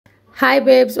Hi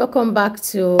babes, welcome back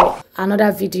to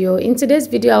another video. In today's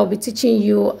video I'll be teaching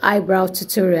you eyebrow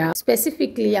tutorial.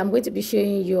 Specifically, I'm going to be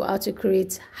showing you how to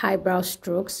create eyebrow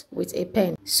strokes with a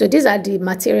pen. So these are the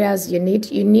materials you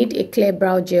need. You need a clear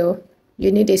brow gel,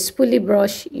 you need a spoolie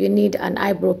brush, you need an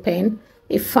eyebrow pen,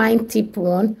 a fine tip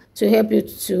one to help you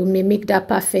to mimic that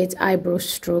perfect eyebrow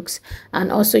strokes,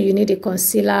 and also you need a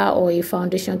concealer or a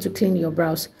foundation to clean your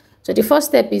brows. So the first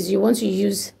step is you want to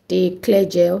use the clear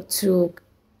gel to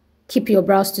keep your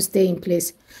brows to stay in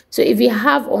place. So if you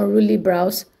have unruly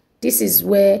brows, this is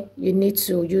where you need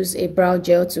to use a brow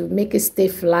gel to make it stay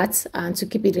flat and to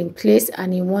keep it in place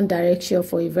and in one direction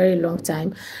for a very long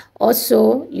time.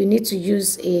 Also, you need to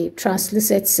use a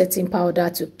translucent setting powder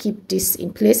to keep this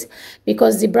in place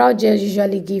because the brow gels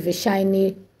usually give a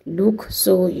shiny look,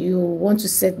 so you want to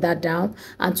set that down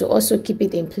and to also keep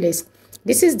it in place.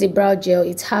 This is the brow gel.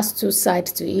 It has two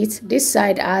sides to it. This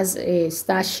side has a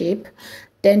star shape,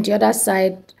 then the other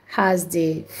side has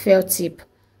the felt tip.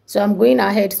 So I'm going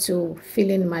ahead to fill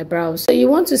in my brows. So you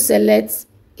want to select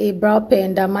a brow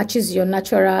pen that matches your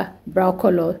natural brow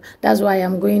color. That's why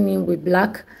I'm going in with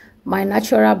black. My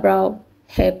natural brow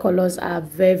hair colors are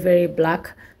very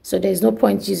black, so there's no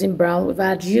point using brown. If I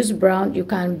had used brown, you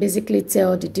can basically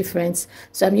tell the difference.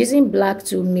 So I'm using black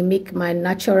to mimic my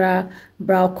natural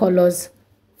brow colors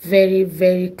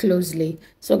very closely.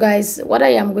 So guys, what I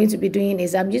am going to be doing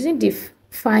is I'm using the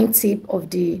fine tip of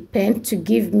the pen to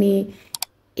give me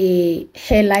a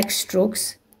hair-like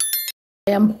strokes.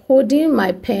 I am holding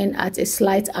my pen at a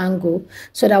slight angle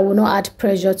so that I will not add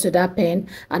pressure to that pen,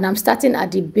 and I'm starting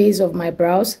at the base of my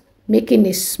brows, making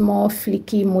a small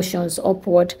flicky motions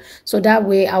upward, so that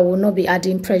way I will not be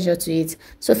adding pressure to it.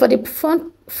 So for the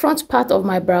front part of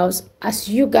my brows, as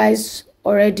you guys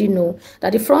already know,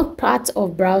 that the front part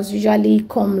of brows usually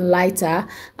come lighter,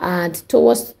 and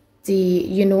towards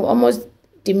the almost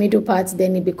the middle part,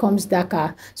 then it becomes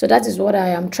darker. So that is what I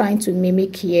am trying to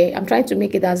mimic here. I'm trying to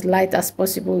make it as light as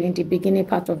possible in the beginning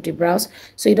part of the brows,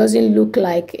 so it doesn't look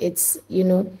like it's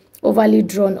overly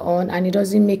drawn on, and it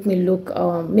doesn't make me look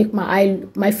make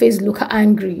my face look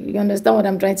angry. You understand what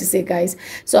I'm trying to say, guys?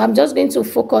 So I'm just going to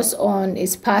focus on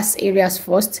its sparse areas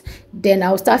first, then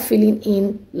I'll start filling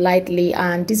in lightly,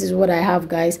 and this is what I have,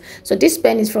 guys. So this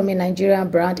pen is from a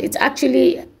Nigerian brand. It's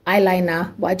actually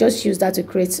eyeliner, but I just use that to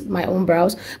create my own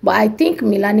brows. But I think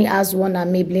Milani has one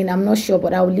and Maybelline, I'm not sure,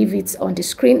 but I'll leave it on the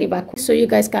screen if I could, so you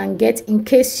guys can get, in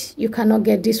case you cannot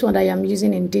get this one that I am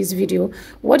using in this video.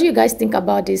 What do you guys think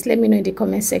about this? Let me know in the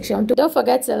comment section. Don't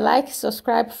forget to like,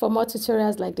 subscribe for more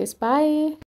tutorials like this.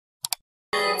 Bye.